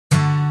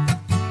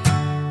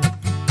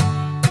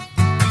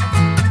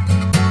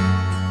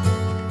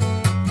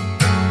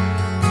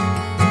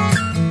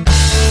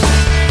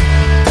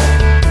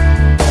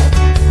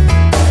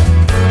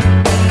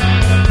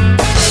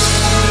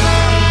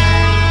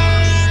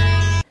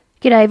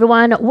G'day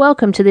everyone,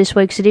 welcome to this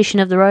week's edition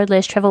of the Road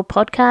Less Travel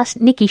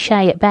podcast. Nikki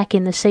Shea back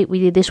in the seat with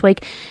you this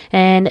week,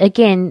 and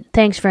again,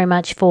 thanks very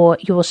much for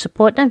your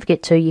support. Don't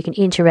forget you can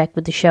interact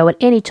with the show at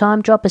any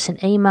time. Drop us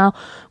an email,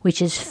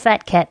 which is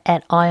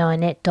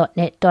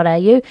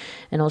fatcat@iinet.net.au,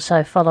 and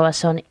also follow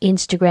us on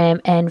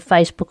Instagram and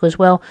Facebook as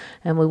well,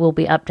 and we will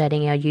be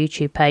updating our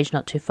YouTube page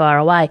not too far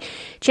away.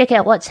 Check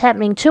out what's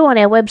happening too on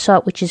our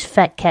website, which is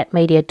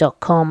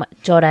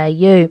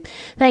fatcatmedia.com.au.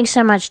 Thanks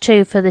so much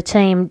too for the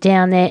team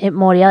down there at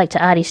Morty,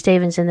 to Artie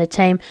Stevens and the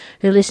team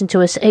who listen to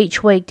us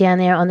each week down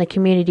there on the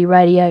community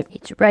radio.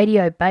 It's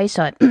Radio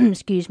Bayside,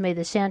 excuse me,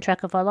 the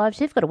soundtrack of our lives.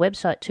 They've got a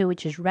website too,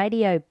 which is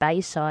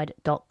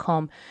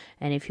radiobayside.com,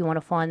 and if you want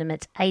to find them,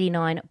 it's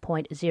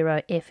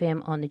 89.0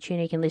 FM on the tune.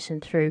 You can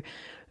listen through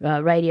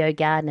Radio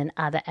Garden and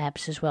other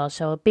apps as well.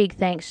 So a big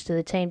thanks to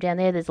the team down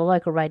there. There's a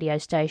local radio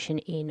station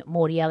in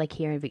Mordialloc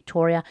here in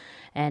Victoria,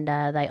 and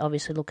they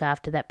obviously look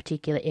after that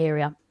particular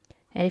area.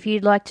 And if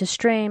you'd like to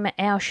stream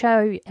our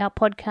show, our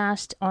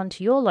podcast,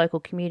 onto your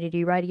local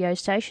community radio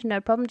station, no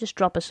problem, just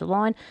drop us a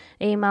line,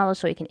 email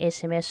us, or you can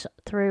SMS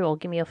through, or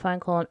give me a phone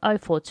call on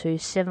 042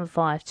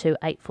 752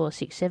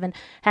 8467.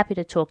 Happy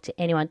to talk to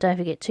anyone. Don't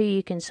forget too,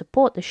 you can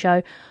support the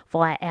show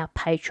via our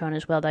Patreon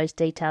as well. Those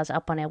details are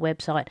up on our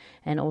website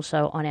and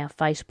also on our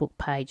Facebook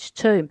page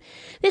too.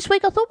 This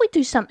week I thought we'd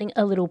do something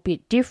a little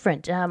bit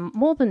different,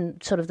 more than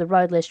sort of the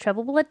Road Less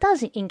Travelled. Well, it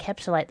does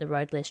encapsulate the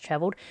Road Less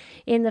Travelled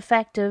in the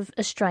fact of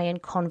Australian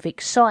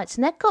convict sites,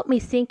 and that got me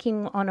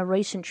thinking on a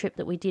recent trip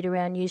that we did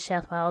around New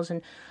South Wales,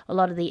 and a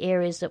lot of the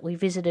areas that we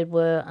visited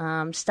were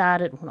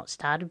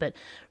but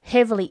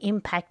heavily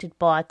impacted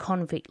by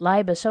convict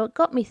labour. So it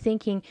got me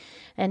thinking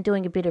and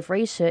doing a bit of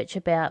research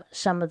about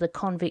some of the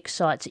convict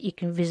sites that you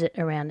can visit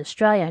around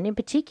Australia, and in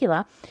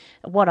particular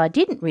what I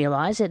didn't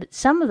realise is that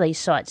some of these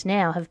sites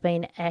now have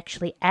been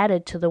actually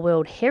added to the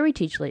World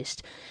Heritage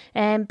List.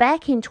 And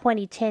back in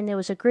 2010 there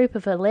was a group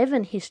of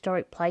 11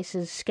 historic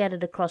places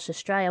scattered across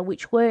Australia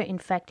which were in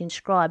fact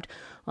inscribed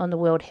on the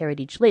World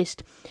Heritage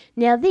List.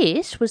 Now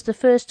this was the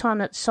first time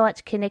that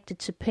sites connected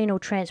to penal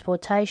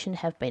transportation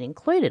have been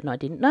included, and I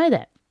didn't know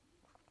that.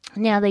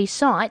 Now these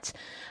sites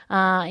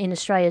in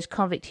Australia's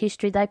convict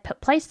history, they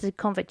place the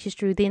convict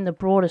history within the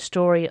broader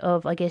story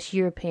of, I guess,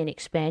 European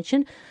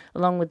expansion,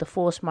 along with the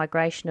forced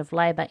migration of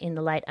labour in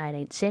the late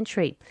 18th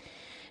century.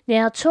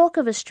 Now, talk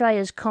of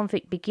Australia's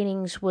convict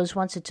beginnings was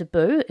once a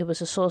taboo. It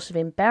was a source of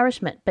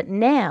embarrassment, but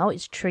now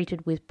it's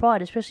treated with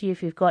pride, especially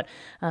if you've got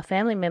a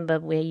family member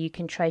where you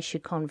can trace your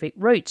convict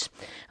roots.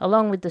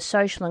 Along with the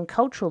social and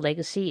cultural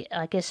legacy,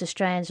 I guess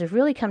Australians have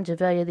really come to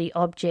value the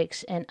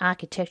objects and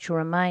architectural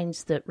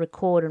remains that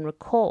record and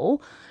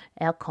recall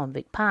our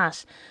convict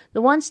past.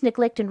 The once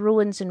neglected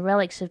ruins and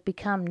relics have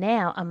become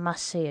now a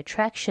must-see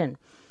attraction.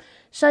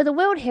 So the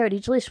World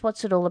Heritage List,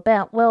 what's it all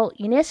about? Well,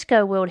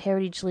 UNESCO World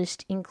Heritage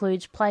List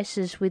includes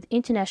places with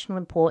international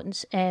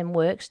importance and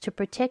works to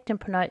protect and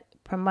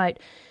promote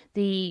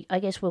the, I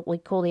guess, what we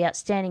call the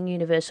outstanding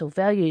universal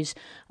values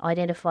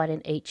identified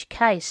in each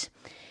case.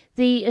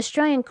 The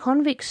Australian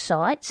convict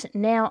sites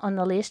now on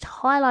the list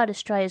highlight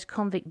Australia's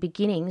convict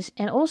beginnings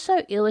and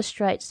also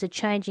illustrates the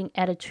changing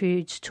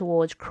attitudes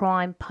towards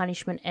crime,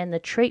 punishment and the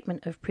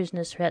treatment of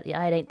prisoners throughout the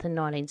 18th and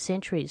 19th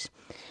centuries.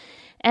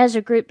 As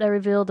a group, they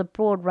reveal the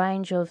broad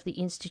range of the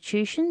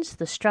institutions,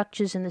 the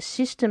structures and the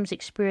systems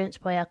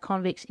experienced by our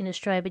convicts in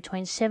Australia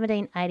between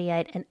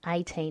 1788 and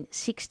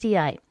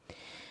 1868.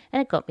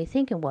 And it got me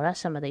thinking, what are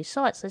some of these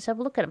sites? Let's have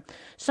a look at them.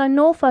 So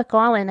Norfolk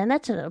Island, and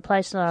that's a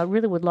place that I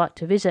really would like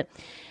to visit.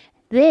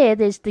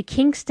 There's the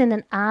Kingston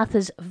and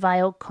Arthur's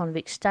Vale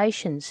convict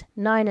stations,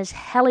 known as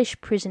hellish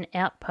prison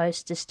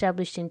outposts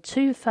established in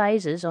two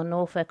phases on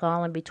Norfolk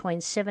Island between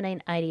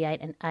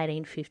 1788 and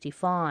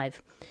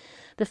 1855.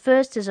 The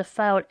first is a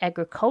failed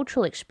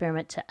agricultural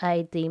experiment to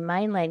aid the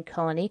mainland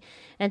colony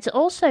and to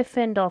also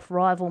fend off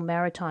rival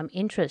maritime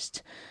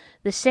interests.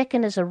 The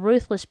second is a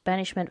ruthless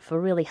banishment for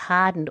really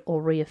hardened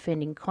or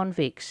reoffending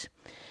convicts.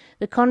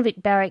 The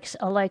convict barracks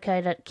are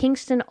located at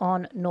Kingston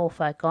on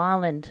Norfolk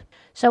Island.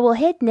 So we'll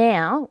head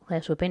now,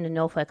 as we've been to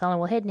Norfolk Island,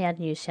 we'll head now to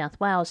New South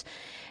Wales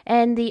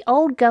and the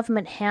old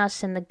government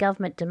house and the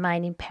government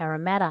domain in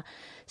Parramatta.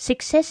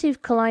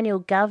 Successive colonial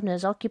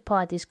governors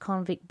occupied this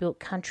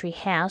convict-built country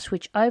house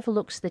which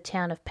overlooks the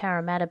town of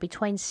Parramatta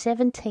between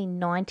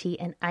 1790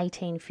 and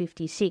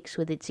 1856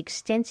 with its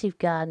extensive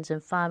gardens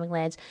and farming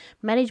lands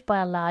managed by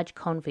a large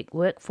convict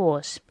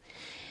workforce.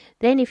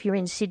 Then if you're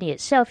in Sydney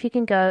itself, you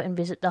can go and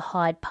visit the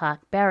Hyde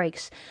Park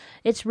Barracks.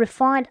 Its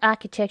refined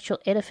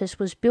architectural edifice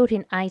was built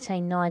in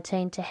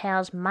 1819 to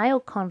house male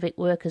convict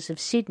workers of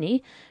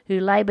Sydney who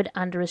laboured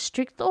under a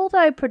strict,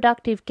 although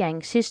productive,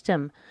 gang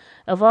system,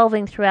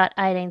 evolving throughout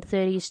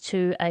 1830s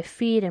to a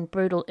feared and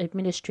brutal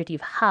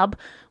administrative hub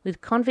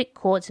with convict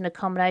courts and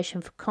accommodation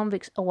for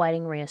convicts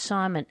awaiting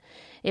reassignment.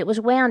 It was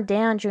wound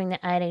down during the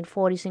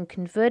 1840s and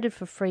converted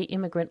for free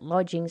immigrant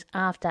lodgings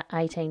after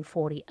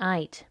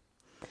 1848.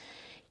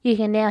 You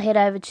can now head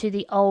over to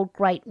the old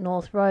Great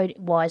North Road,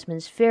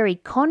 Wiseman's Ferry.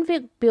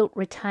 Convict-built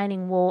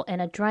retaining wall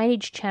and a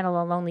drainage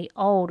channel along the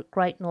old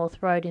Great North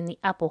Road in the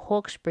Upper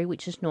Hawkesbury,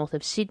 which is north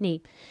of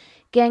Sydney.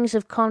 Gangs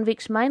of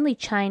convicts, mainly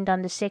chained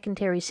under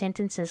secondary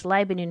sentences,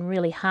 laboured in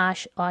really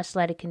harsh,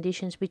 isolated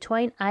conditions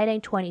between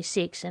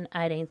 1826 and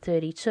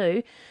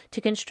 1832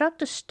 to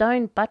construct a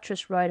stone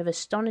buttress road of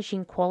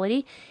astonishing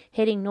quality,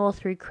 heading north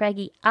through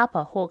craggy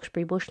Upper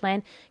Hawkesbury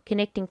bushland,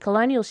 connecting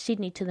colonial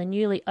Sydney to the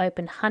newly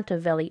opened Hunter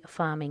Valley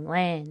farming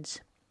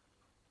lands.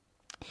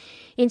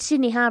 In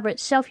Sydney Harbour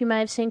itself, you may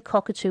have seen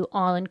Cockatoo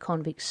Island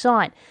convict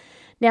site.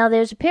 Now,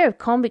 there's a pair of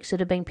convicts that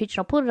have been pictured.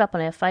 I'll put it up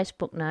on our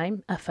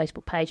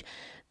Facebook page.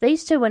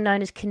 These two were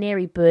known as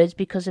canary birds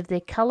because of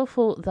their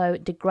colourful, though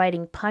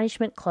degrading,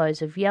 punishment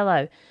clothes of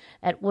yellow.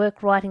 At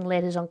work writing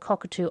letters on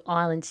Cockatoo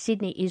Island,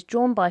 Sydney, is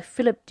drawn by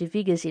Philip de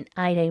Viggers in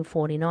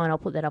 1849. I'll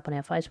put that up on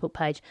our Facebook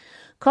page.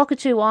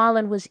 Cockatoo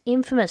Island was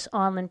infamous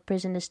island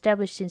prison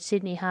established in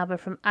Sydney Harbour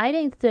from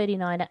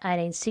 1839 to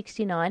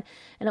 1869,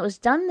 and it was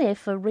done there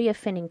for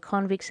reoffending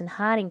convicts and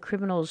hardened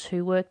criminals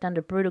who worked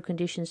under brutal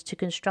conditions to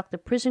construct the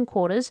prison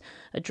quarters,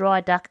 a dry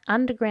duck,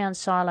 underground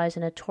silos,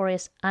 and a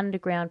notorious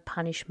underground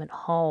punishment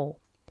hole.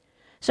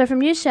 So from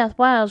New South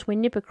Wales, we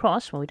nip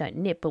across, well, we don't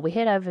nip, but we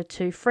head over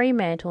to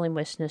Fremantle in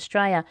Western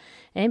Australia,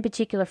 and in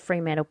particular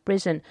Fremantle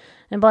Prison.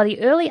 And by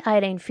the early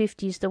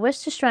 1850s, the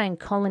West Australian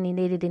colony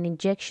needed an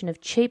injection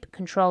of cheap,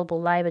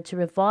 controllable labour to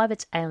revive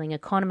its ailing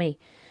economy.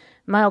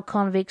 Male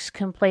convicts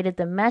completed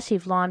the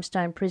massive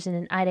limestone prison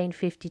in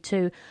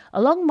 1852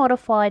 along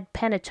modified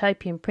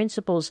Panetopian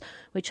principles,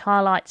 which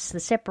highlights the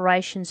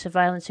separation,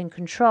 surveillance and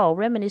control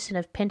reminiscent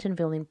of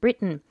Pentonville in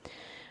Britain.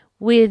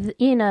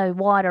 Within a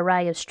wide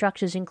array of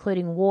structures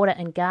including water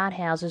and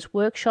guardhouses,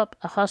 workshop,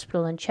 a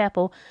hospital and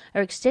chapel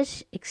are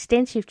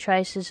extensive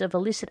traces of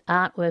illicit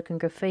artwork and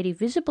graffiti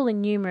visible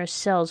in numerous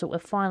cells that were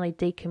finally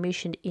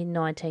decommissioned in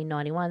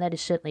 1991. That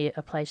is certainly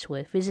a place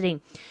worth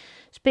visiting.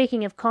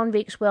 Speaking of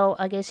convicts, well,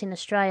 I guess in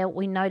Australia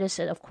we notice,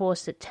 of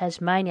course, that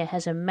Tasmania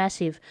has a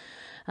massive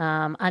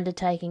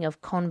undertaking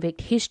of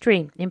convict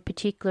history. In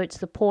particular, it's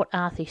the Port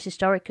Arthur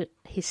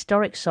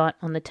historic site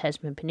on the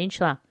Tasman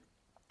Peninsula.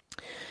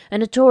 A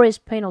notorious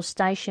penal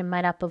station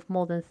made up of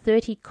more than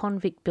 30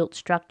 convict-built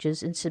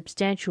structures and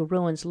substantial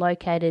ruins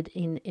located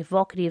in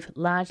evocative,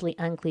 largely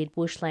uncleared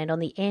bushland on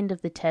the end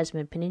of the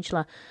Tasman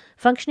Peninsula,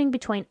 functioning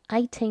between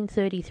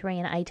 1833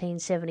 and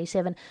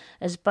 1877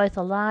 as both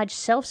a large,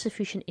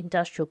 self-sufficient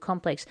industrial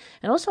complex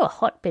and also a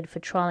hotbed for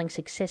trialling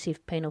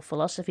successive penal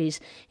philosophies,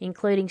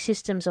 including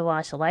systems of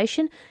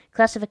isolation,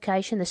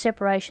 classification, the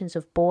separations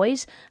of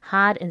boys,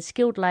 hard and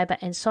skilled labour,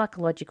 and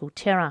psychological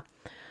terror.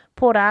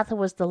 Port Arthur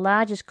was the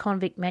largest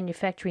convict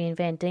manufactory in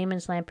Van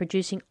Diemen's Land,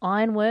 producing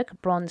ironwork,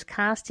 bronze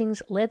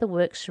castings,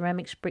 leatherwork,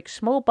 ceramics, bricks,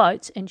 small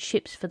boats and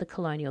ships for the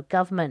colonial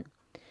government.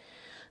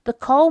 The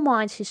coal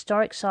mines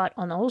historic site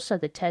on also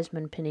the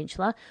Tasman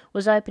Peninsula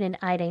was opened in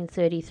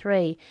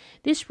 1833.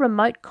 This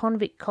remote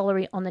convict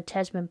colliery on the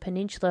Tasman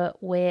Peninsula,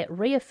 where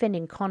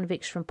reoffending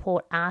convicts from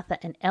Port Arthur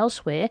and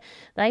elsewhere,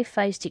 they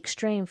faced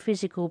extreme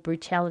physical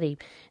brutality,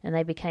 and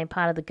they became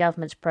part of the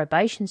government's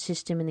probation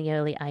system in the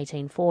early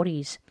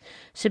 1840s.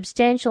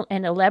 Substantial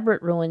and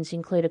elaborate ruins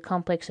include a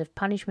complex of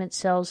punishment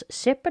cells,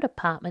 separate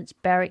apartments,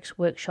 barracks,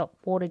 workshop,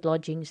 warded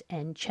lodgings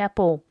and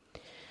chapel.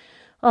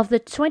 Of the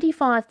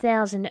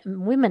 25,000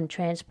 women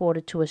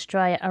transported to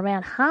Australia,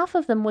 around half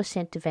of them were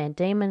sent to Van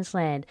Diemen's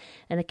Land,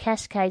 and the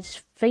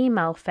Cascades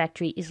Female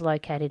Factory is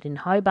located in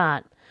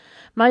Hobart.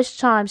 Most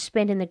time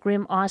spent in the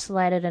grim,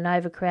 isolated and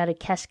overcrowded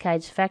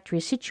Cascades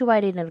Factory,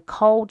 situated in a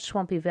cold,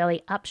 swampy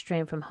valley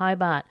upstream from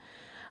Hobart.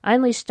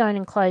 Only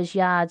stone-enclosed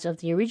yards of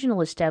the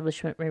original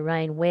establishment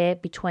remain where,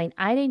 between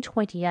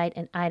 1828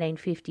 and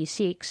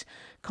 1856,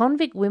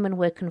 convict women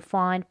were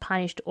confined,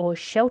 punished or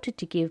sheltered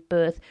to give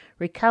birth,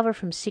 recover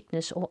from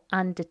sickness or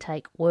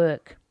undertake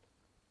work.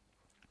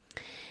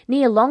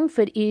 Near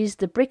Longford is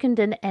the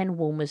Brickenden and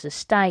Woolmers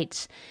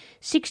estates.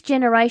 6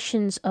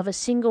 generations of a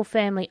single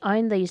family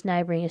owned these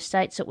neighbouring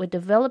estates that were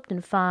developed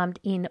and farmed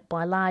in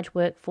by large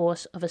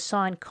workforce of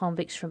assigned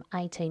convicts from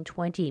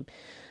 1820.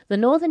 The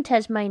northern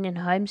Tasmanian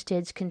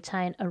homesteads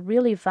contain a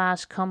really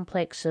vast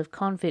complex of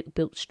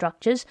convict-built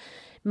structures,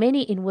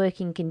 many in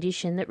working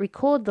condition, that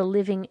record the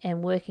living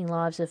and working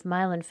lives of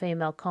male and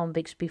female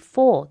convicts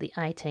before the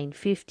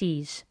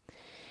 1850s.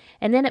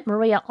 And then at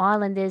Maria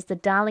Island, there's the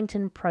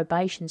Darlington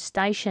Probation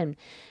Station.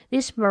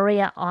 This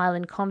Maria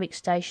Island convict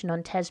station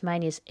on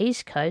Tasmania's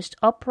east coast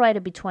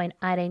operated between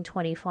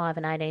 1825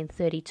 and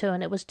 1832,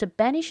 and it was to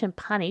banish and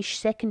punish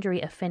secondary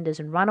offenders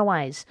and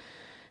runaways.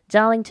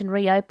 Darlington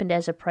reopened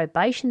as a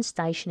probation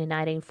station in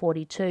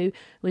 1842,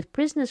 with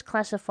prisoners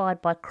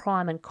classified by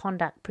crime and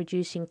conduct,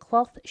 producing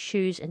cloth,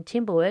 shoes and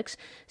timberworks,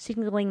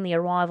 signalling the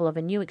arrival of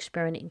a new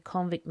experiment in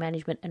convict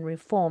management and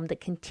reform that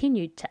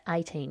continued to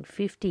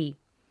 1850.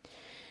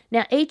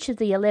 Now, each of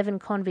the 11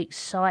 convict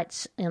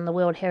sites on the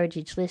World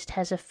Heritage List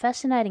has a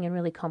fascinating and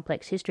really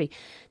complex history.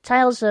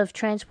 Tales of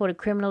transported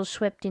criminals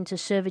swept into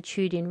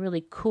servitude in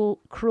really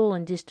cruel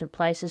and distant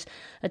places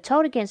are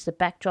told against the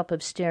backdrop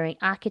of stirring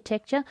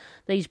architecture,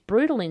 these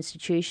brutal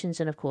institutions,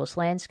 and, of course,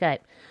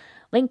 landscape.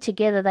 Linked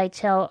together, they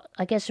tell,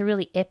 I guess, a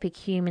really epic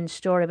human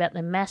story about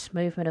the mass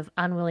movement of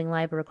unwilling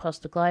labour across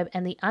the globe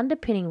and the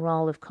underpinning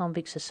role of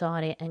convict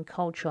society and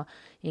culture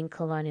in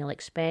colonial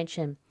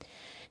expansion.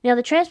 Now,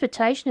 the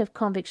transportation of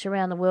convicts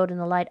around the world in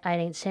the late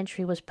 18th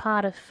century was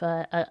part of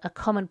a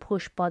common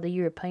push by the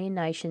European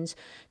nations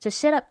to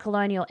set up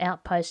colonial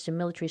outposts and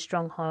military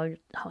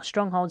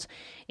strongholds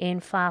in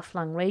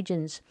far-flung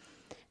regions.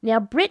 Now,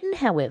 Britain,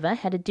 however,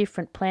 had a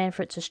different plan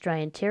for its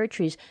Australian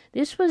territories.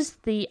 This was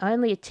the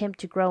only attempt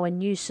to grow a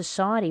new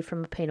society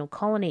from a penal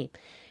colony.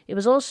 It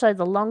was also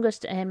the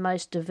longest and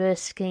most diverse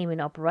scheme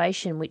in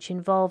operation, which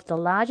involved the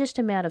largest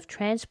amount of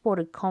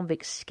transported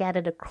convicts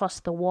scattered across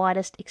the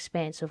widest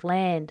expanse of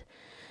land.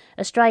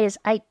 Australia's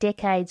 8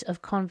 decades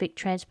of convict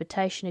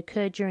transportation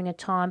occurred during a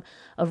time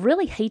of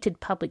really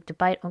heated public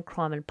debate on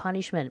crime and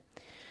punishment.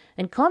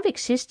 And convict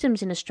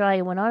systems in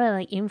Australia were not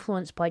only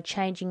influenced by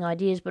changing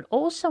ideas, but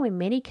also in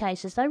many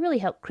cases they really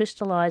helped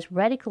crystallise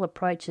radical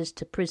approaches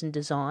to prison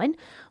design,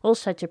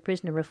 also to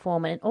prisoner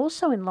reform, and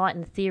also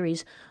enlighten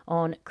theories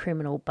on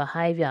criminal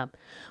behaviour.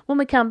 When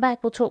we come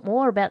back, we'll talk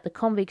more about the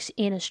convicts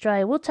in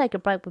Australia. We'll take a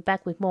break. We're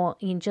back with more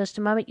in just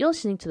a moment. You're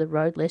listening to the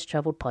Road Less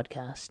Travelled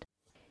podcast.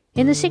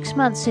 In the 6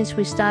 months since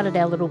we started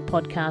our little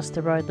podcast,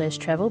 The Road Less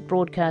Travelled,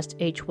 broadcast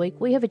each week,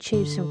 we have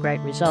achieved some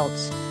great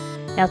results.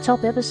 Our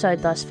top episode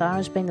thus far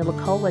has been the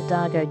Lacola,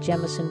 Dargo,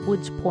 Jamison,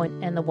 Woods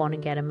Point and the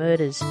Wannangata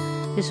murders.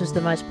 This was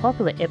the most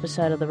popular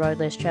episode of The Road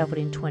Less Travelled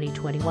in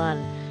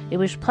 2021. It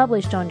was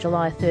published on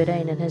July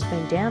 13 and has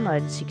been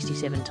downloaded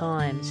 67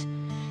 times.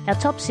 Our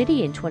top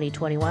city in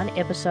 2021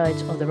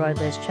 episodes of The Road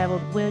Less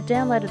Travelled were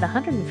downloaded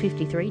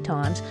 153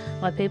 times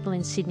by people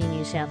in Sydney,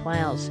 New South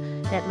Wales.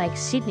 That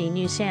makes Sydney,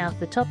 New South,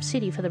 the top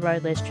city for The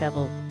Road Less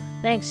Travelled.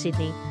 Thanks,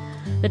 Sydney.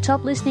 The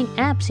top listening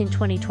apps in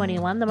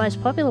 2021, the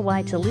most popular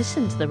way to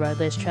listen to The Road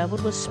Less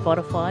Travelled was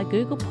Spotify,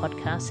 Google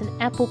Podcasts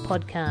and Apple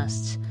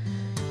Podcasts.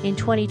 In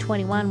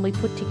 2021, we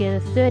put together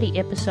 30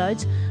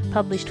 episodes,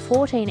 published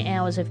 14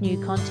 hours of new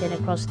content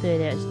across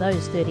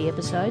those 30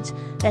 episodes.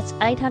 That's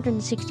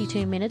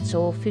 862 minutes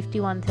or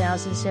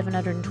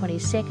 51,720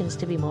 seconds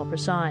to be more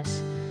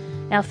precise.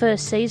 Our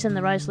first season,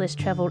 the Road Less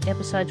Travelled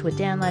episodes were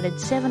downloaded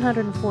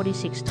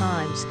 746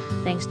 times,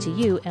 thanks to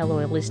you, our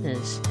loyal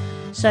listeners.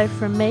 So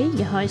from me,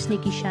 your host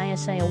Nikki Shea, I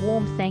say a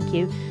warm thank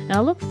you, and I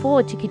look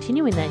forward to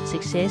continuing that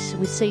success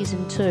with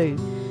Season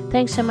 2.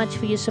 Thanks so much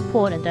for your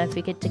support, and don't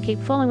forget to keep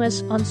following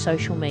us on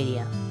social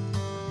media.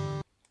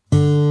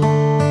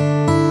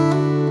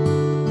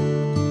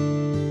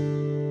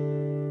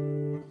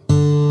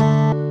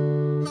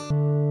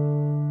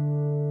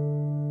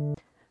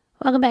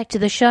 Welcome back to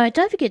the show.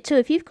 Don't forget too,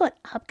 if you've got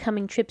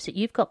upcoming trips that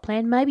you've got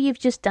planned, maybe you've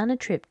just done a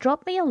trip,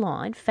 drop me a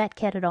line,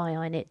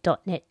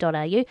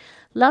 fatcat@iinet.net.au.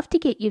 Love to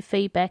get your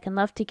feedback and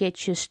love to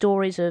get your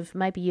stories of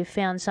maybe you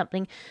found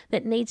something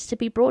that needs to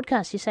be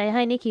broadcast. You say,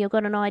 hey Nikki, I've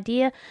got an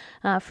idea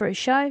for a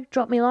show.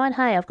 Drop me a line.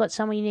 Hey, I've got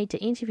someone you need to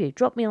interview.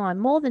 Drop me a line.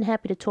 More than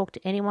happy to talk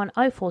to anyone.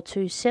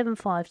 042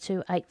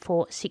 752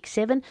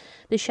 8467.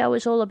 The show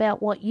is all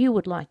about what you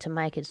would like to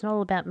make. It's not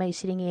all about me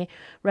sitting here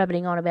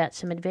rabbiting on about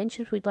some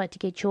adventures. We'd like to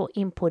get your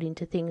input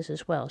into things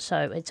as well.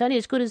 So it's only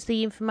as good as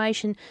the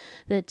information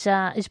that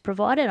is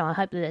provided. I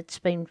hope that it's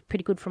been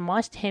pretty good from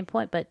my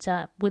standpoint, but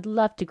would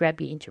love to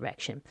grab your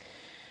interaction.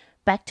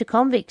 Back to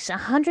convicts.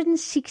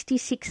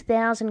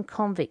 166,000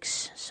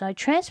 convicts. So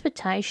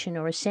transportation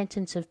or a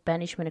sentence of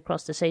banishment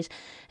across the seas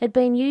had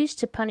been used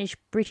to punish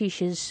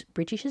British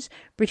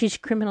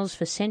criminals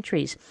for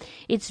centuries.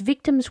 Its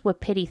victims were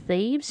petty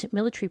thieves,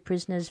 military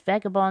prisoners,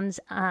 vagabonds,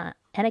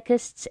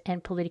 anarchists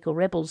and political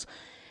rebels.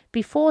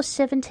 Before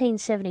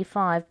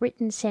 1775,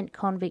 Britain sent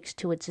convicts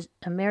to its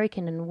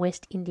American and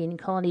West Indian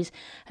colonies.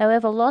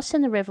 However, loss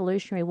in the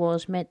Revolutionary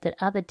Wars meant that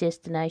other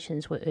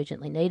destinations were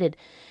urgently needed.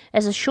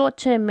 As a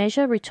short-term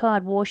measure,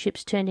 retired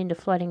warships turned into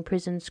floating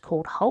prisons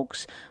called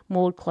hulks,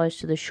 moored close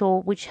to the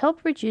shore, which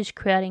helped reduce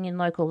crowding in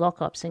local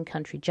lockups and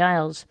country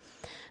jails.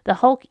 The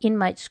hulk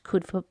inmates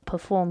could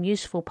perform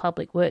useful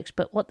public works,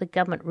 but what the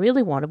government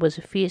really wanted was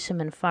a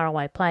fearsome and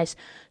faraway place,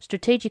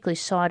 strategically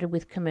sited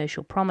with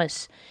commercial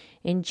promise.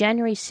 In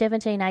January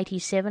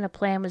 1787, a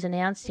plan was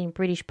announced in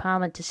British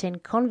Parliament to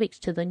send convicts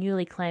to the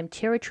newly claimed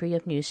territory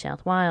of New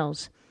South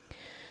Wales.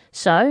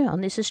 So,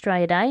 on this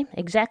Australia Day,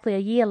 exactly a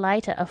year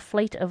later, a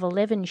fleet of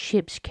 11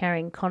 ships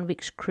carrying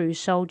convicts, crews,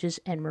 soldiers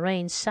and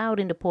marines sailed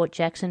into Port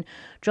Jackson,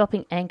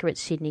 dropping anchor at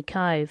Sydney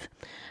Cove.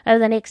 Over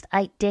the next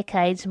 8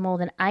 decades, more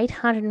than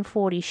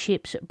 840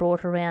 ships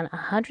brought around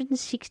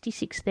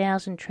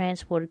 166,000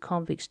 transported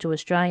convicts to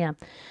Australia.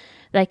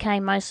 They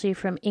came mostly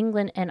from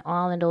England and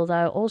Ireland,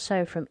 although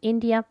also from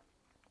India,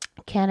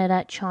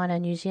 Canada, China,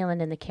 New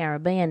Zealand and the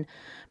Caribbean.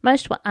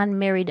 Most were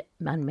unmarried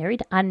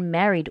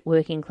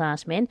working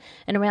class men,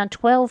 and around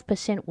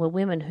 12% were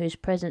women whose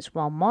presence,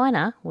 while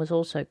minor, was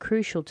also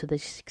crucial to the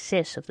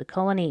success of the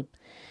colony.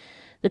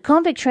 The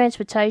convict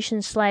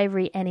transportation,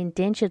 slavery and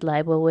indentured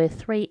labour were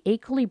three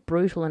equally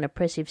brutal and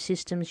oppressive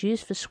systems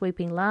used for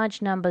sweeping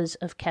large numbers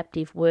of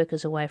captive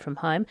workers away from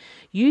home,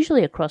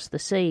 usually across the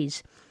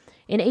seas.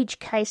 In each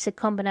case, a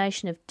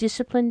combination of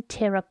discipline,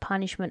 terror,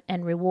 punishment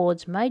and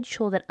rewards made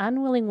sure that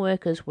unwilling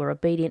workers were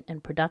obedient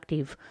and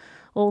productive.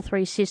 All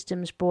three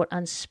systems brought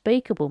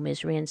unspeakable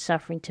misery and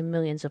suffering to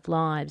millions of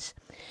lives.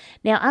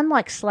 Now,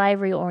 unlike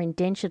slavery or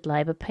indentured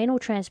labour, penal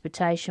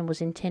transportation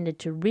was intended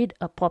to rid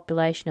a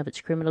population of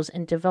its criminals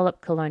and develop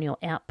colonial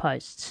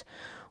outposts.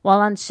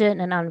 While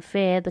uncertain and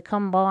unfair, the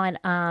combined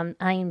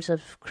aims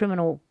of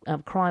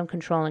crime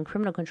control and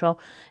criminal control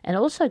and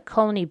also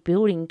colony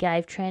building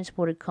gave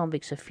transported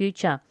convicts a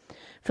future.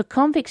 For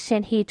convicts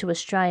sent here to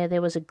Australia,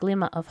 there was a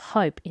glimmer of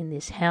hope in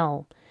this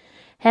hell.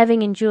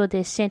 Having endured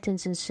their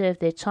sentence and served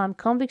their time,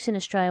 convicts in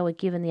Australia were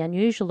given the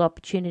unusual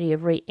opportunity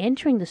of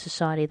re-entering the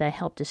society they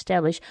helped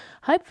establish,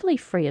 hopefully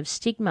free of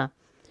stigma.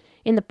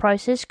 In the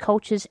process,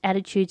 cultures,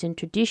 attitudes and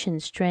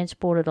traditions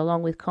transported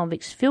along with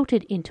convicts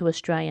filtered into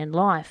Australian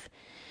life.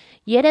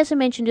 Yet, as I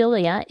mentioned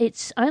earlier,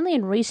 it's only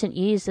in recent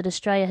years that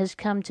Australia has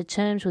come to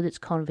terms with its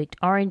convict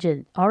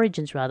origins.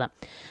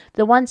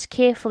 The once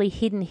carefully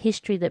hidden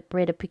history that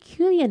bred a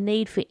peculiar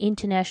need for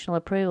international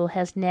approval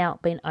has now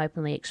been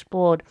openly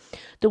explored.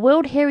 The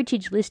World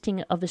Heritage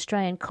listing of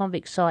Australian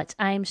convict sites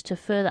aims to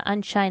further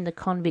unchain the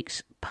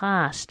convicts'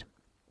 past.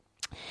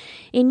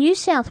 In New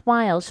South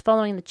Wales,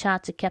 following the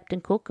charts of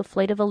Captain Cook, a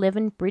fleet of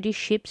 11 British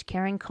ships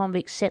carrying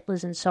convicts,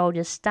 settlers and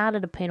soldiers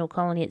started a penal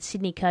colony at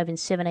Sydney Cove in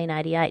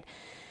 1788.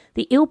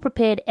 The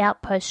ill-prepared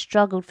outpost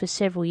struggled for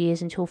several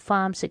years until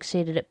farms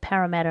succeeded at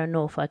Parramatta and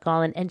Norfolk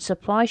Island and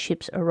supply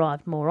ships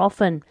arrived more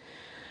often.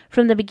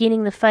 From the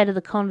beginning, the fate of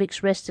the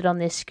convicts rested on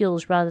their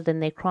skills rather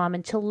than their crime.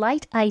 Until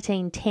late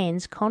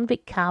 1810s,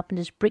 convict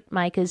carpenters,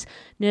 brickmakers,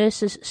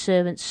 nurses,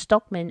 servants,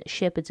 stockmen,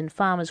 shepherds and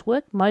farmers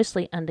worked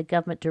mostly under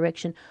government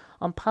direction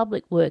on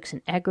public works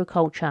and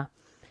agriculture.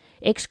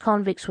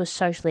 Ex-convicts were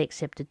socially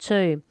accepted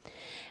too.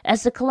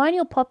 As the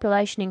colonial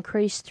population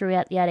increased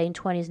throughout the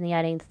 1820s and the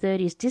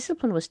 1830s,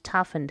 discipline was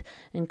toughened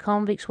and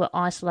convicts were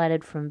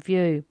isolated from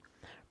view.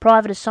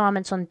 Private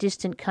assignments on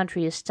distant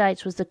country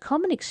estates was the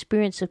common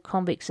experience of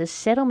convicts as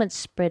settlements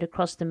spread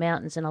across the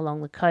mountains and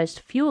along the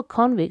coast. Fewer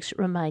convicts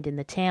remained in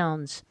the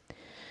towns.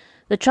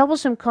 The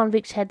troublesome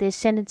convicts had their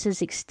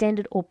sentences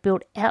extended or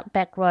built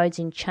outback roads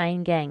in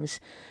chain gangs.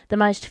 The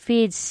most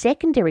feared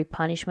secondary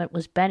punishment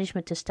was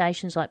banishment to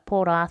stations like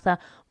Port Arthur,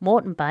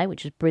 Moreton Bay,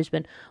 which is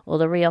Brisbane, or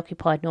the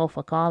reoccupied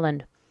Norfolk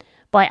Island.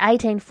 By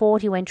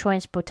 1840, when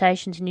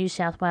transportation to New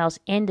South Wales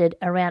ended,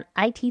 around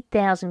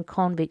 80,000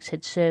 convicts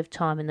had served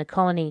time in the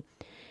colony.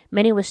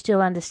 Many were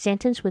still under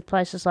sentence, with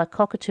places like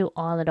Cockatoo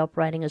Island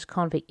operating as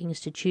convict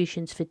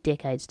institutions for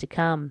decades to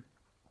come.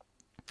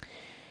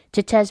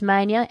 To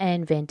Tasmania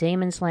and Van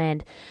Diemen's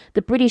Land.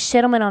 The British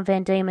settlement on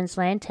Van Diemen's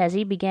Land,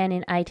 Tassie, began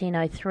in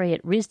 1803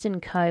 at Risdon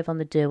Cove on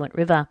the Derwent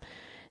River.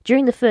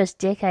 During the first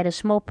decade, a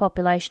small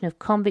population of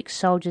convicts,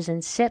 soldiers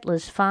and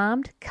settlers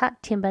farmed,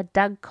 cut timber,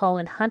 dug coal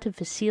and hunted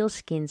for seal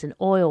skins and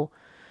oil.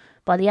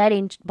 By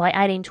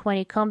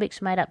 1820, convicts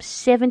made up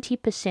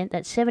 70%,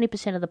 that's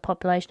 70% of the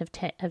population of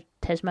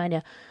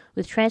Tasmania,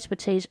 with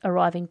transportees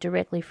arriving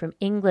directly from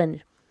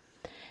England.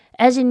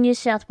 As in New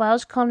South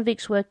Wales,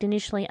 convicts worked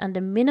initially under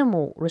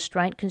minimal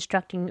restraint,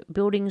 constructing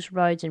buildings,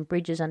 roads and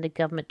bridges under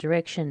government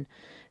direction.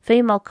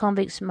 Female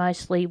convicts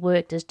mostly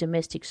worked as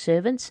domestic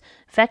servants.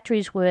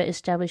 Factories were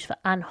established for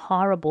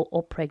unhirable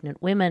or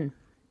pregnant women.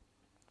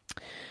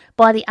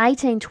 By the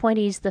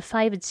 1820s, the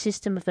favoured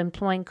system of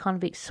employing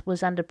convicts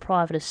was under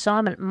private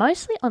assignment,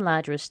 mostly on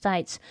larger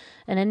estates,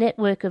 and a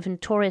network of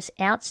notorious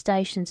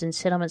outstations and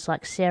settlements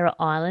like Sarah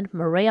Island,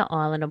 Maria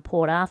Island and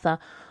Port Arthur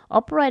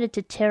operated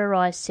to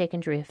terrorise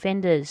secondary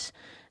offenders.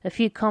 A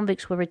few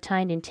convicts were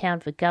retained in town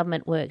for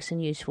government works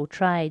and useful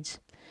trades.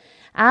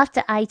 After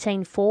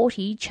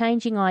 1840,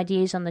 changing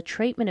ideas on the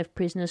treatment of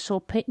prisoners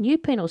saw new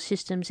penal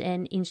systems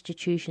and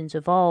institutions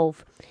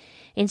evolve.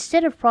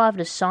 Instead of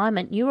private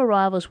assignment, new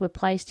arrivals were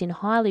placed in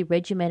highly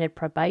regimented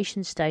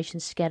probation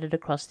stations scattered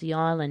across the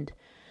island.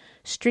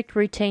 Strict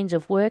routines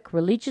of work,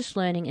 religious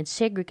learning and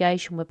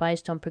segregation were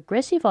based on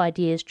progressive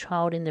ideas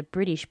trialled in the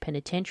British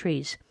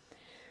penitentiaries.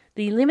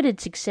 The limited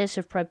success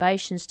of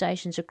probation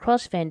stations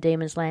across Van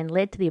Diemen's Land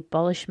led to the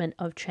abolishment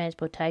of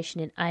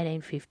transportation in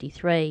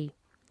 1853.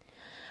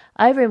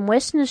 Over in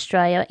Western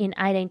Australia in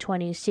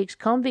 1826,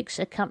 convicts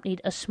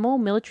accompanied a small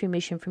military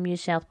mission from New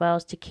South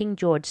Wales to King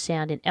George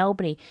Sound in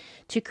Albany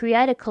to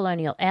create a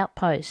colonial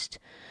outpost.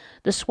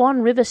 The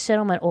Swan River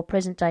Settlement, or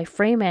present-day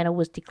Fremantle,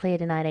 was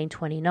declared in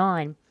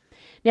 1829.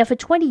 Now, for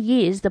 20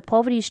 years, the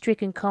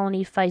poverty-stricken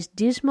colony faced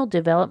dismal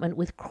development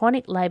with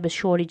chronic labour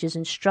shortages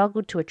and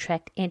struggled to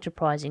attract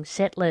enterprising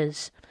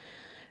settlers.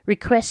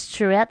 Requests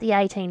throughout the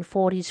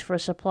 1840s for a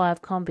supply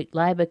of convict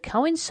labour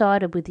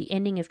coincided with the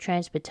ending of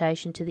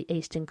transportation to the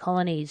eastern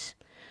colonies.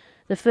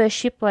 The first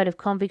shipload of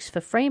convicts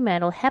for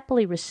Fremantle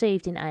happily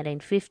received in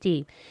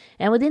 1850,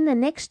 and within the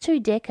next 2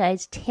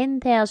 decades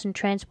 10,000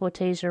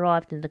 transportees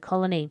arrived in the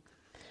colony.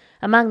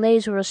 Among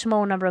these were a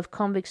small number of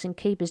convicts and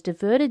keepers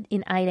diverted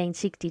in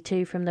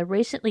 1862 from the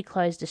recently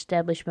closed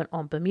establishment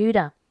on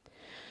Bermuda.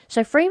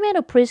 So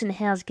Fremantle Prison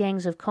housed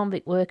gangs of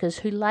convict workers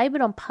who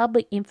laboured on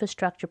public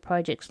infrastructure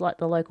projects like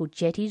the local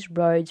jetties,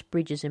 roads,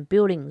 bridges and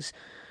buildings.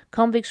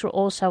 Convicts were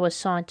also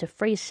assigned to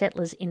free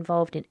settlers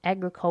involved in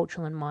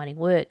agricultural and mining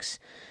works.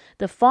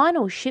 The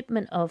final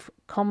shipment of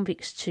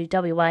convicts to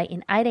WA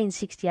in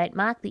 1868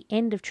 marked the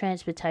end of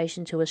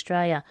transportation to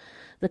Australia.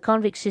 The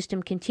convict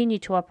system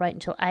continued to operate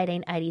until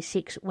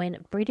 1886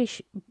 when Britain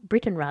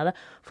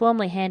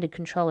formally handed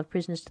control of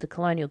prisoners to the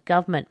colonial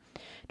government.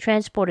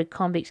 Transported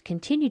convicts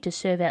continued to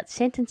serve out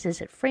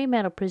sentences at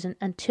Fremantle Prison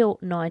until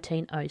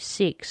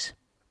 1906.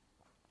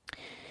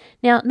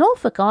 Now,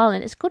 Norfolk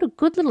Island, it's got a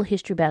good little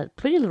history about it.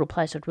 Pretty little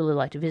place I'd really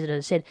like to visit.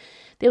 As I said,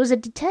 there was a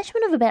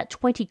detachment of about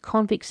 20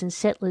 convicts and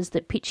settlers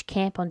that pitched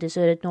camp on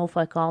deserted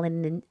Norfolk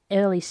Island in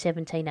early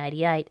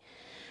 1788.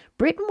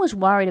 Britain was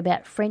worried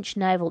about French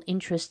naval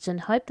interests and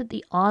hoped that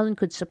the island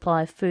could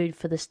supply food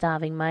for the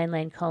starving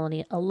mainland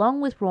colony, along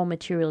with raw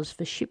materials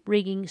for ship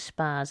rigging,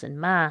 spars and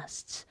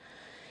masts.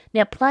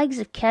 Now, plagues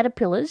of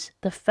caterpillars,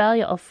 the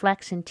failure of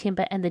flax and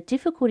timber, and the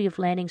difficulty of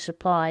landing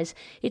supplies,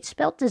 it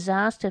spelt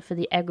disaster for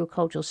the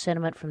agricultural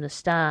settlement from the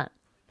start.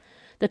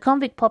 The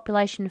convict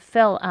population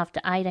fell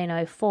after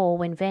 1804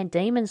 when Van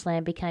Diemen's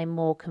Land became a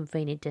more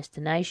convenient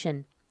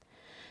destination.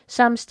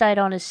 Some stayed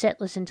on as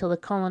settlers until the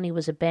colony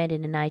was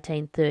abandoned in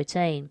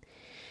 1813.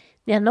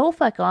 Now,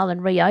 Norfolk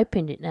Island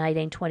reopened in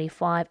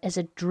 1825 as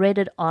a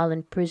dreaded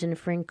island prison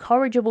for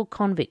incorrigible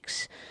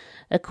convicts.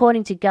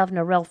 According to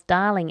Governor Ralph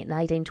Darling in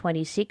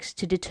 1826,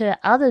 to deter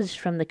others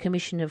from the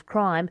commission of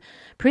crime,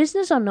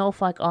 prisoners on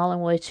Norfolk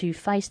Island were to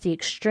face the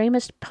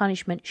extremest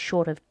punishment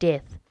short of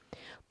death.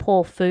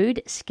 Poor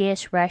food,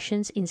 scarce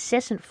rations,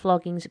 incessant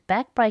floggings,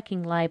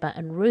 back-breaking labour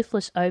and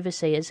ruthless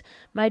overseers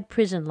made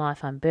prison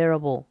life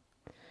unbearable.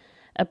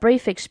 A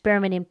brief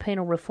experiment in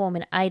penal reform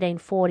in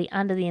 1840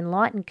 under the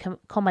enlightened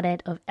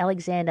commandant of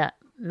Alexander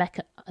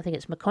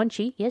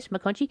McConchie,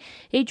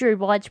 he drew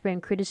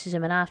widespread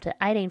criticism, and after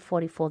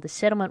 1844 the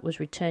settlement was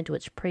returned to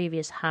its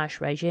previous harsh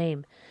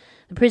regime.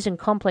 The prison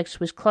complex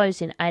was closed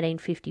in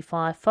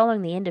 1855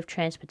 following the end of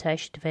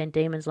transportation to Van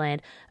Diemen's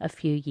Land a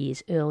few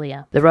years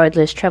earlier. The Road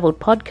Less Travelled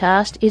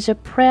podcast is a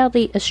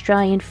proudly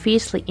Australian,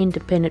 fiercely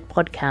independent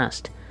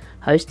podcast,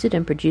 hosted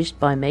and produced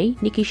by me,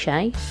 Nikki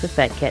Shea, for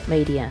Fat Cat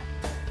Media.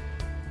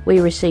 We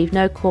receive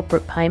no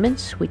corporate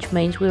payments, which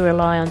means we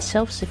rely on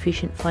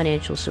self-sufficient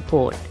financial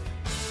support.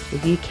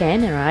 If you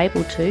can and are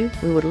able to,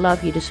 we would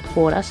love you to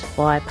support us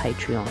via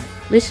Patreon.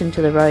 Listen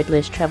to the Road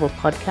Less Travel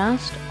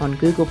podcast on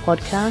Google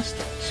Podcasts,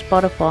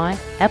 Spotify,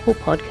 Apple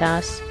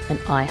Podcasts and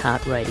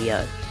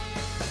iHeartRadio.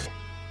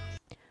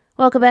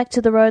 Welcome back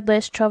to the Road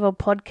Less Travel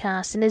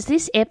podcast, and as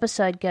this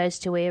episode goes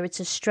to air,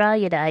 it's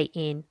Australia Day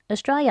in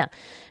Australia.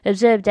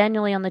 Observed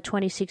annually on the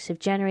 26th of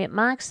January, it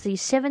marks the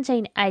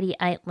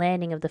 1788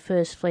 landing of the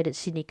First Fleet at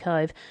Sydney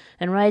Cove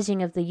and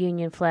raising of the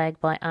Union flag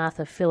by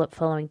Arthur Phillip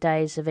following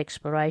days of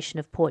exploration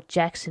of Port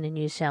Jackson in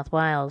New South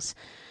Wales.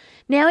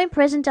 Now, in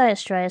present-day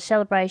Australia,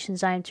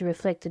 celebrations aim to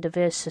reflect the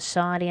diverse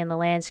society and the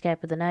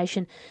landscape of the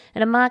nation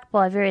and are marked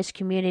by various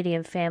community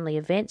and family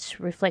events,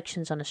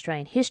 reflections on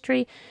Australian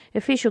history,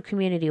 official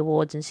community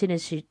awards and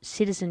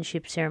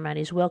citizenship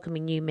ceremonies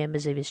welcoming new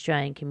members of the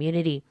Australian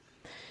community.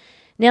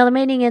 Now, the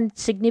meaning and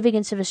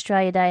significance of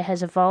Australia Day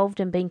has evolved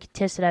and been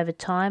contested over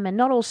time, and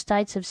not all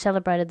states have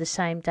celebrated the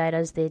same date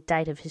as their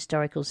date of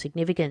historical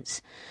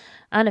significance.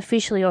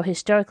 Unofficially or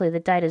historically, the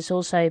date has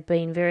also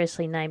been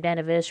variously named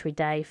Anniversary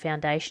Day,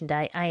 Foundation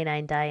Day,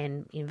 A&A Day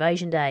and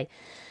Invasion Day.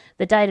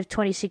 The date of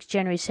 26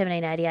 January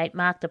 1788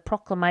 marked the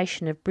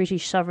proclamation of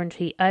British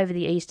sovereignty over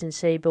the eastern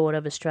seaboard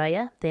of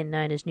Australia, then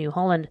known as New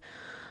Holland.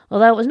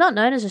 Although it was not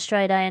known as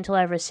Australia Day until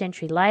over a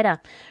century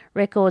later,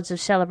 records of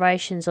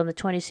celebrations on the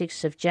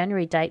 26th of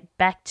January date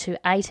back to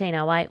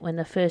 1808 when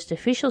the first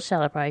official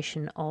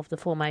celebration of the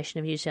formation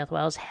of New South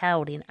Wales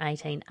held in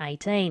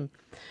 1818.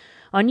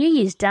 On New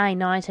Year's Day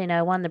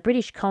 1901, the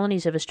British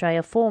colonies of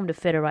Australia formed a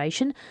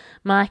federation,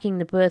 marking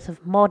the birth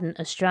of modern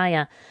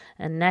Australia.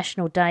 A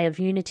national day of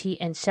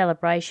unity and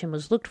celebration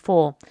was looked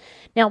for.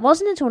 Now, it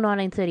wasn't until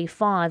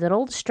 1935 that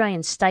all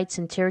Australian states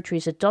and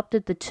territories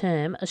adopted the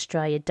term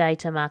Australia Day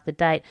to mark the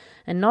date,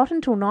 and not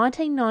until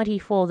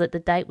 1994 that the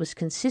date was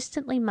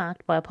consistently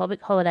marked by a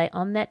public holiday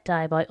on that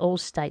day by all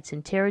states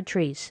and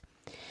territories.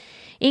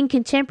 In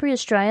contemporary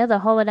Australia, the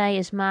holiday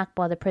is marked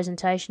by the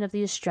presentation of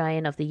the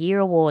Australian of the Year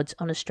Awards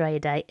on Australia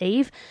Day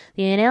Eve,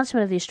 the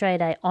announcement of the Australia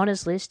Day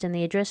Honours List and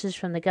the addresses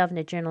from the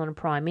Governor-General and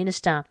Prime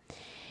Minister.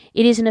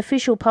 It is an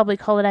official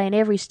public holiday in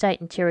every state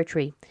and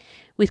territory.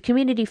 With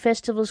community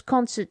festivals,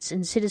 concerts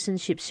and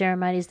citizenship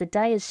ceremonies, the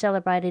day is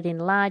celebrated in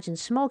large and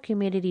small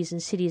communities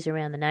and cities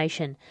around the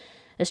nation.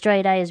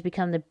 Australia Day has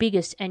become the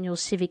biggest annual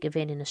civic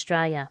event in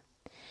Australia.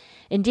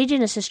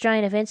 Indigenous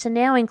Australian events are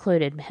now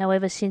included.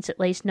 However, since at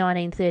least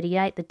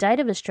 1938, the date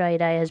of Australia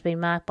Day has been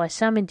marked by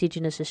some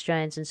Indigenous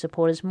Australians and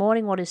supporters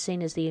mourning what is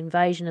seen as the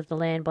invasion of the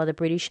land by the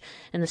British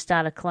and the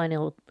start of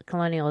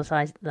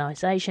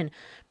colonialisation,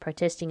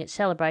 protesting its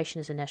celebration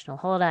as a national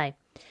holiday.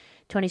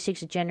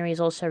 26th of January is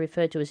also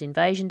referred to as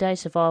Invasion Day,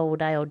 Survival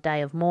Day or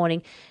Day of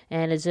Mourning,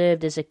 and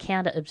observed as a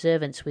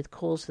counter-observance with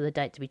calls for the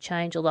date to be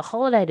changed or the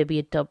holiday to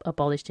be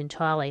abolished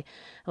entirely.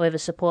 However,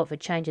 support for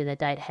changing the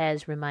date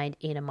has remained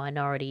in a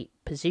minority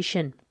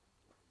position.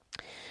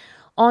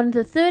 On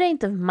the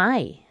 13th of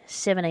May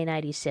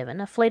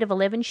 1787, a fleet of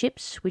 11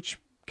 ships, which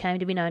came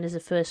to be known as the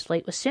First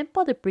Fleet, was sent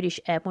by the British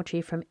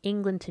Admiralty from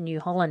England to New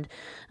Holland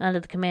under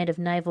the command of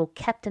Naval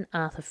Captain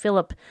Arthur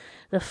Phillip.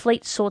 The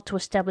fleet sought to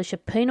establish a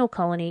penal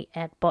colony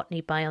at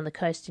Botany Bay on the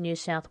coast of New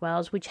South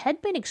Wales, which had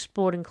been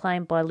explored and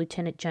claimed by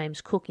Lieutenant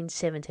James Cook in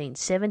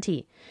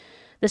 1770.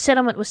 The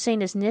settlement was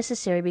seen as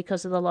necessary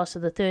because of the loss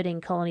of the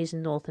 13 colonies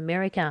in North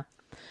America.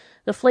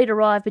 The fleet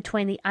arrived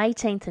between the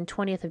 18th and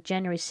 20th of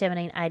January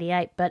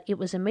 1788, but it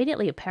was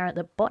immediately apparent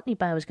that Botany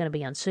Bay was going to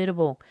be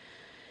unsuitable.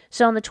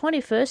 So on the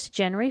 21st of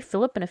January,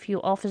 Phillip and a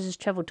few officers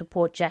travelled to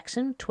Port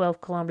Jackson, 12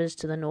 kilometres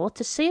to the north,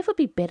 to see if it would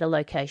be a better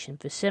location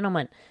for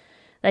settlement.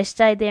 They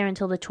stayed there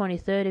until the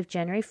 23rd of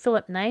January.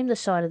 Phillip named the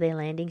site of their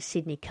landing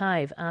Sydney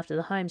Cove, after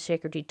the Home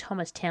Secretary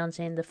Thomas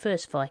Townsend, the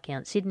first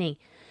Viscount Sydney.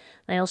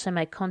 They also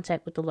made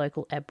contact with the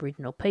local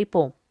Aboriginal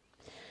people.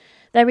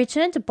 They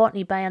returned to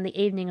Botany Bay on the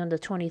evening on the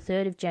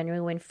 23rd of January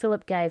when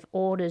Phillip gave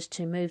orders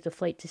to move the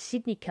fleet to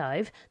Sydney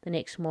Cove the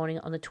next morning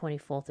on the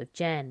 24th of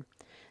Jan.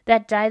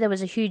 That day there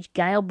was a huge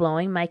gale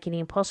blowing, making it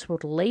impossible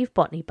to leave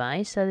Botany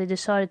Bay, so they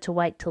decided to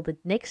wait till the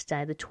next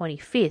day, the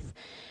 25th.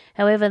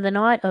 However, the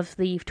night of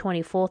the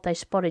 24th, they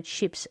spotted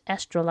ships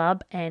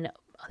Astrolabe and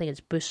I think it's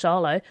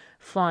Busolo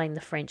flying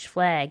the French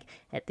flag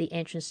at the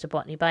entrance to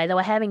Botany Bay. They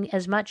were having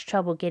as much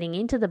trouble getting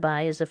into the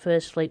bay as the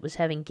First Fleet was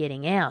having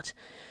getting out.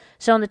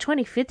 So on the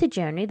 25th of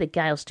January, the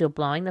gale still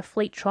blowing, the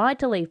fleet tried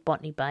to leave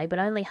Botany Bay, but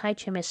only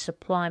HMS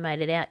Supply made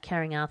it out,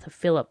 carrying Arthur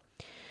Phillip.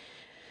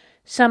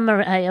 Some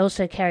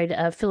also carried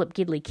Philip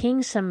Gidley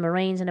King, some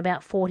Marines, and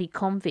about 40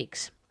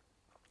 convicts.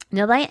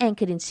 Now, they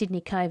anchored in Sydney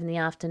Cove in the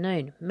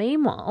afternoon.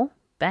 Meanwhile,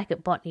 back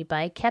at Botany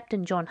Bay,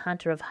 Captain John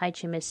Hunter of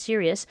HMS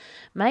Sirius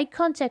made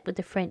contact with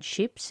the French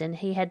ships, and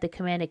he had the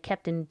commander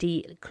Captain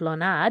de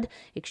Clonard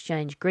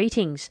exchange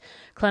greetings.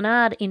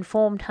 Clonard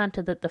informed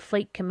Hunter that the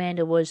fleet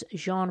commander was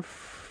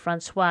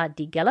Jean-Francois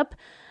de Gallup.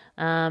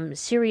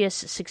 Sirius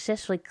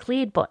successfully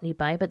cleared Botany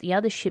Bay, but the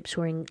other ships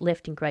were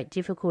left in great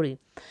difficulty.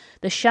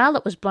 The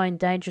Charlotte was blown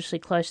dangerously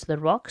close to the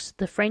rocks.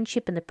 The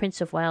Friendship and the Prince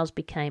of Wales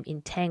became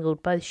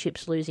entangled, both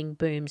ships losing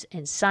booms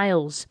and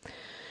sails.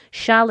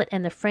 Charlotte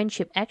and the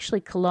Friendship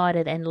actually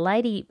collided, and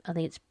Lady, I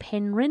think it's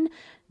Penryn,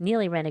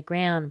 nearly ran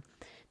aground.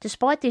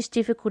 Despite these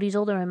difficulties,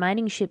 all the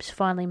remaining ships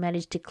finally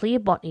managed to clear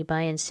Botany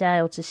Bay and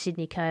sail to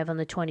Sydney Cove on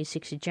the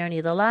 26th of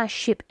January. The last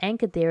ship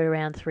anchored there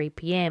around 3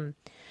 p.m.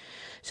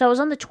 So it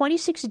was on the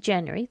 26th of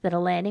January that a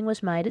landing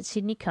was made at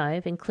Sydney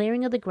Cove and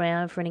clearing of the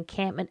ground for an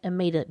encampment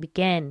immediately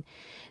began.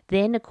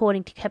 Then,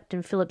 according to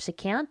Captain Phillip's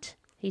account,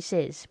 he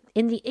says,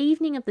 "In the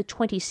evening of the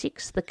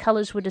 26th, the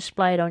colours were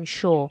displayed on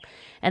shore,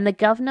 and the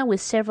Governor, with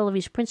several of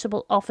his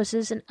principal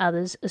officers and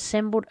others,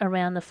 assembled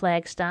around the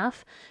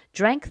flagstaff,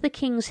 drank the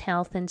King's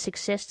health and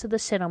success to the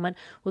settlement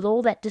with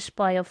all that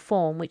display of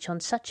form which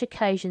on such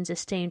occasions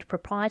esteemed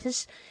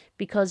propitious,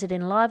 because it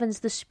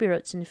enlivens the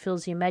spirits and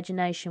fills the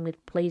imagination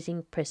with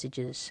pleasing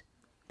presages."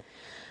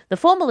 The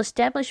formal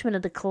establishment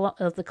of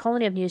the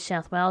colony of New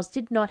South Wales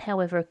did not,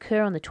 however,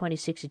 occur on the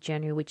 26th of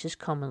January, which is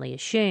commonly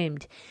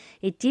assumed.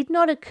 It did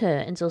not occur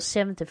until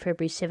 7th of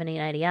February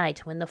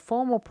 1788, when the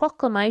formal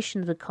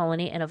proclamation of the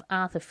colony and of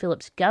Arthur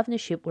Phillip's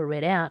governorship were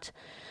read out.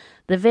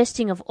 The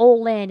vesting of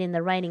all land in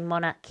the reigning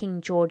monarch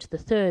King George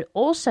III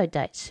also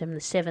dates from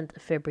the 7th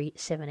of February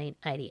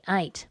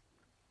 1788.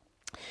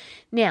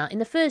 Now, in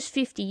the first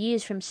 50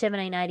 years from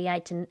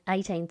 1788 to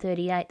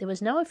 1838, there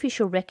was no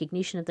official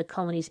recognition of the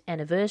colony's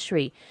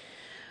anniversary,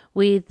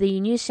 with the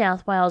New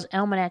South Wales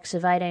Almanacs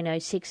of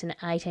 1806 and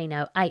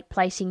 1808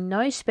 placing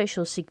no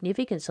special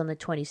significance on the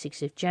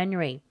 26th of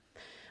January.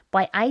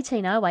 By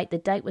 1808, the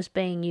date was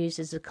being used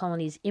as the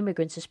colony's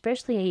immigrants,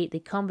 especially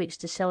the convicts,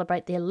 to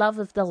celebrate their love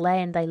of the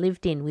land they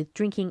lived in with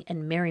drinking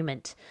and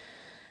merriment.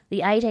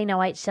 The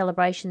 1808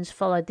 celebrations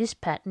followed this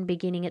pattern,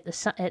 beginning at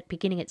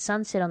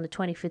sunset on the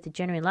 25th of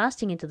January and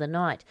lasting into the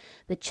night,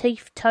 the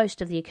chief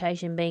toast of the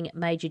occasion being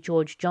Major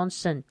George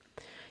Johnson.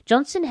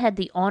 Johnson had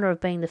the honour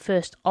of being the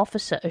first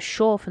officer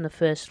ashore from the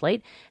First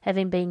Fleet,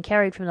 having been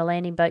carried from the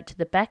landing boat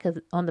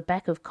to on the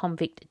back of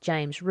convict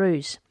James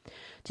Roos.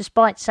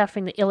 Despite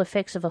suffering the ill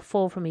effects of a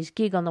fall from his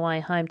gig on the way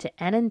home to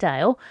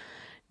Annandale,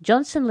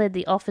 Johnson led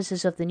the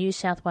officers of the New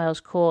South Wales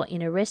Corps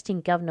in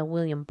arresting Governor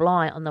William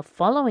Bligh on the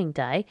following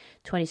day,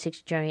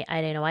 26 January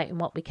 1808, in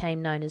what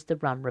became known as the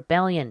Rum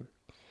Rebellion.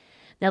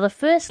 Now, the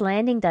first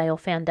landing day or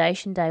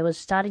foundation day was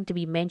starting to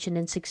be mentioned,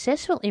 and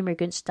successful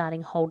immigrants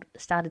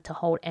started to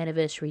hold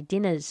anniversary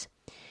dinners.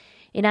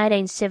 In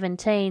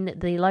 1817,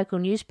 the local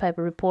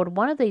newspaper reported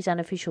one of these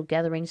unofficial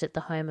gatherings at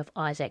the home of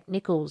Isaac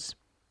Nichols.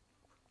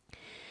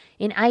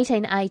 In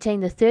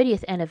 1818, the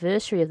 30th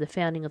anniversary of the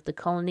founding of the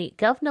colony,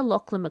 Governor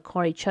Lachlan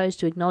Macquarie chose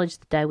to acknowledge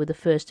the day with the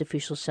first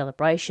official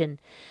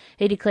celebration.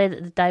 He declared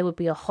that the day would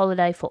be a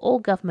holiday for all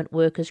government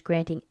workers,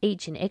 granting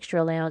each an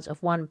extra allowance of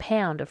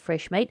 £1 of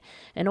fresh meat,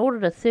 and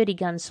ordered a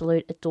 30-gun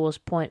salute at Dawes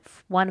Point,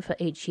 one for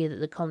each year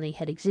that the colony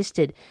had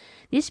existed.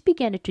 This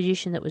began a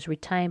tradition that was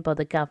retained by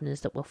the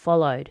governors that were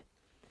followed.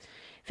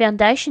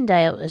 Foundation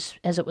Day,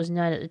 as it was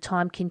known at the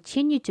time,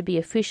 continued to be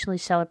officially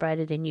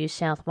celebrated in New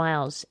South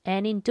Wales,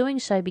 and in doing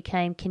so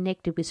became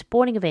connected with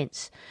sporting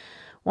events.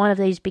 One of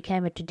these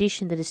became a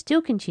tradition that is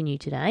still continued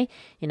today.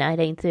 In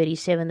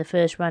 1837, the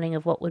first running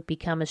of what would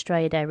become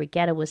Australia Day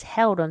Regatta was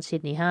held on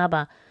Sydney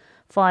Harbour.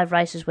 5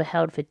 races were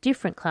held for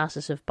different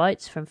classes of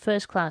boats, from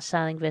first-class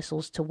sailing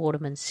vessels to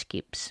watermen's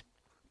skips.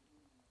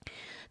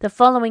 The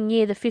following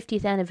year, the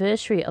 50th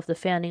anniversary of the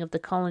founding of the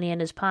colony,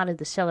 and as part of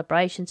the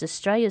celebrations,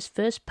 Australia's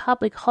first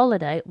public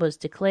holiday was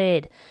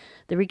declared.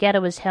 The regatta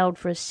was held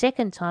for a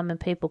second time, and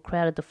people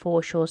crowded the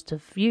foreshores to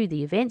view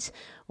the events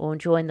or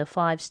join the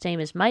 5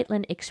 steamers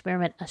Maitland,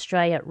 Experiment,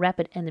 Australia,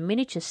 Rapid and the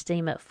miniature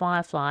steamer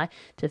Firefly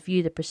to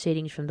view the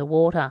proceedings from the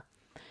water.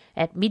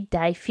 At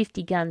midday,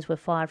 50 guns were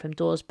fired from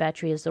Dawes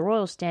Battery as the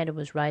Royal Standard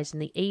was raised,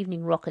 and the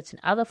evening rockets and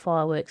other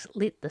fireworks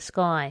lit the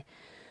sky.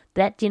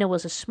 That dinner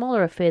was a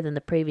smaller affair than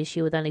the previous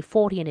year, with only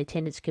 40 in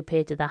attendance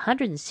compared to the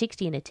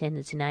 160 in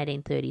attendance in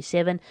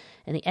 1837,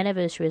 and the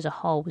anniversary as a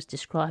whole was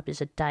described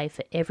as a day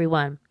for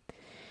everyone.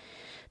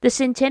 The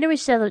centenary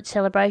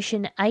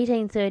celebration,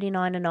 1839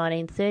 to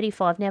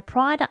 1935. Now,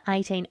 prior to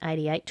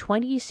 1888,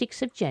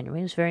 26th of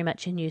January was very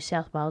much a New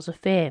South Wales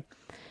affair,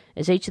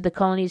 as each of the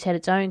colonies had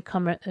its own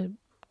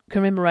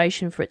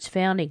commemoration for its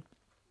founding.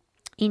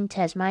 In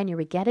Tasmania,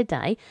 Regatta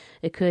Day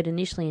occurred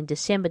initially in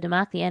December to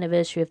mark the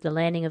anniversary of the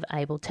landing of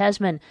Abel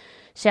Tasman.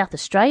 South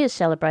Australia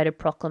celebrated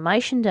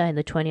Proclamation Day on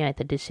the 28th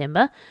of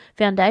December.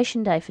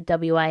 Foundation Day for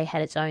WA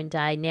had its own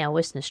day, now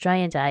Western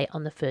Australian Day,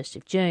 on the 1st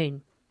of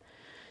June.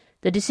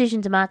 The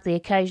decision to mark the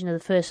occasion of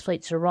the First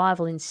Fleet's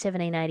arrival in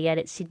 1788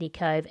 at Sydney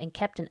Cove and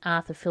Captain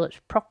Arthur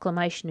Phillip's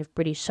proclamation of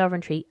British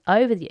sovereignty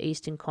over the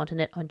eastern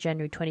continent on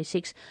January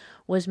 26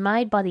 was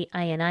made by the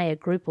ANA, a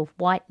group of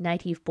white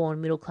native-born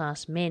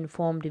middle-class men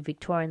formed in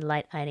Victoria in the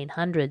late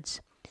 1800s.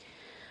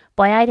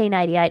 By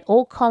 1888,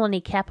 all colony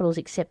capitals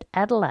except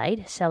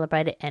Adelaide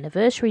celebrated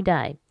Anniversary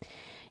Day.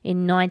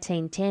 In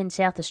 1910,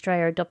 South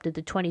Australia adopted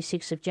the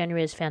 26th of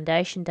January as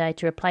Foundation Day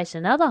to replace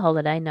another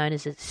holiday known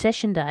as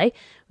Accession Day,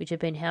 which had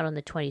been held on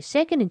the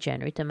 22nd of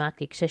January to mark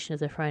the accession of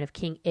the throne of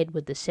King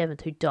Edward VII,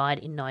 who died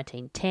in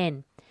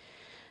 1910.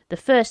 The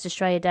first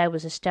Australia Day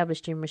was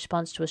established in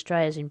response to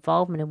Australia's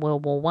involvement in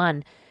World War I.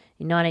 In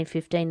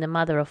 1915, the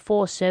mother of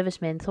 4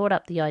 servicemen thought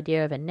up the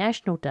idea of a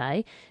national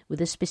day with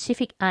the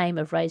specific aim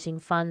of raising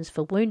funds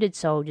for wounded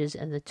soldiers,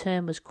 and the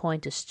term was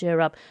coined to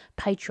stir up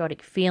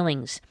patriotic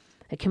feelings.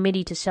 A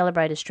committee to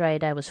celebrate Australia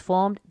Day was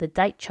formed. The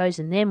date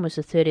chosen then was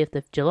the 30th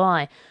of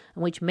July,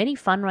 on which many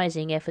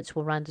fundraising efforts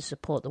were run to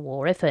support the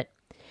war effort.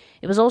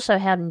 It was also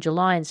held in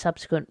July in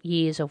subsequent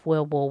years of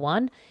World War I,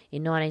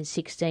 in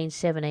 1916,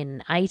 17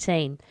 and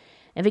 18.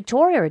 And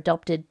Victoria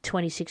adopted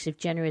 26th of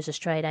January as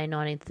Australia Day in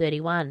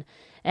 1931.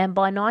 And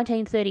by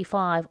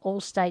 1935,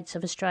 all states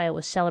of Australia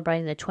were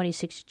celebrating the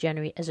 26th of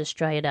January as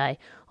Australia Day.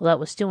 Although it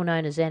was still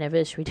known as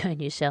Anniversary Day in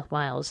New South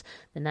Wales,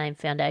 the name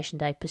Foundation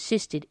Day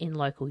persisted in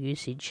local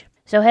usage.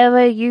 So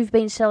however you've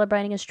been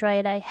celebrating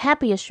Australia Day,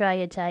 happy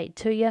Australia Day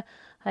to you.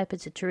 Hope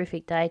it's a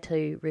terrific day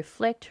to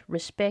reflect,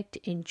 respect,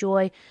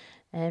 enjoy,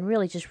 and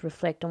really just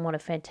reflect on what a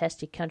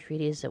fantastic country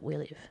it is that we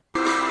live.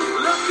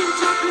 Lucky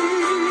to be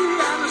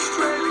an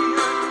Australian.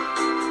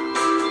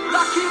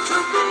 Lucky to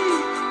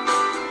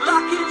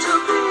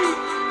be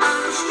an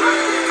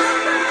Australian.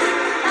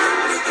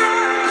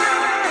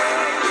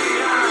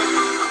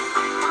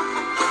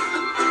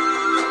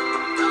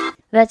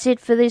 That's it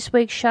for this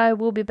week's show.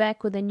 We'll be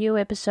back with a new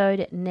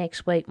episode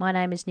next week. My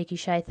name is Nikki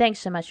Shea. Thanks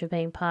so much for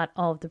being part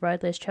of the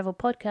Road Less Travelled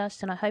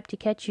podcast, and I hope to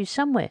catch you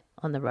somewhere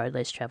on the Road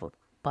Less Travelled.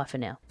 Bye for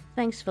now.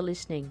 Thanks for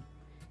listening.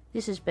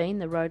 This has been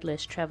The Road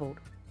Less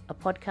Travelled, a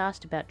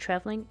podcast about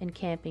travelling and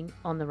camping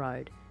on the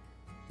road.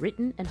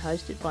 Written and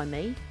hosted by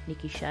me,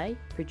 Nikki Shea,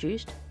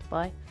 produced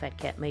by Fat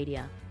Cat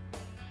Media.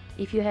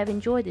 If you have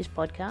enjoyed this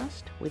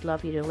podcast, we'd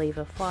love you to leave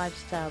a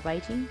 5-star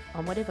rating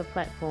on whatever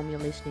platform you're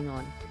listening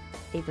on.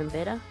 Even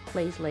better,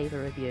 please leave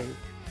a review.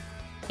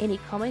 Any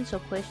comments or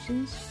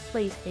questions,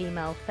 please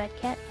email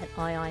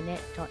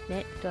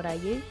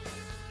fatcat@iinet.net.au.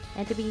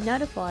 And to be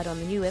notified on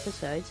the new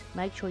episodes,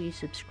 make sure you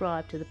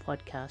subscribe to the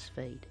podcast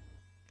feed.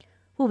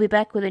 We'll be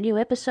back with a new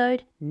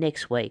episode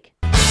next week.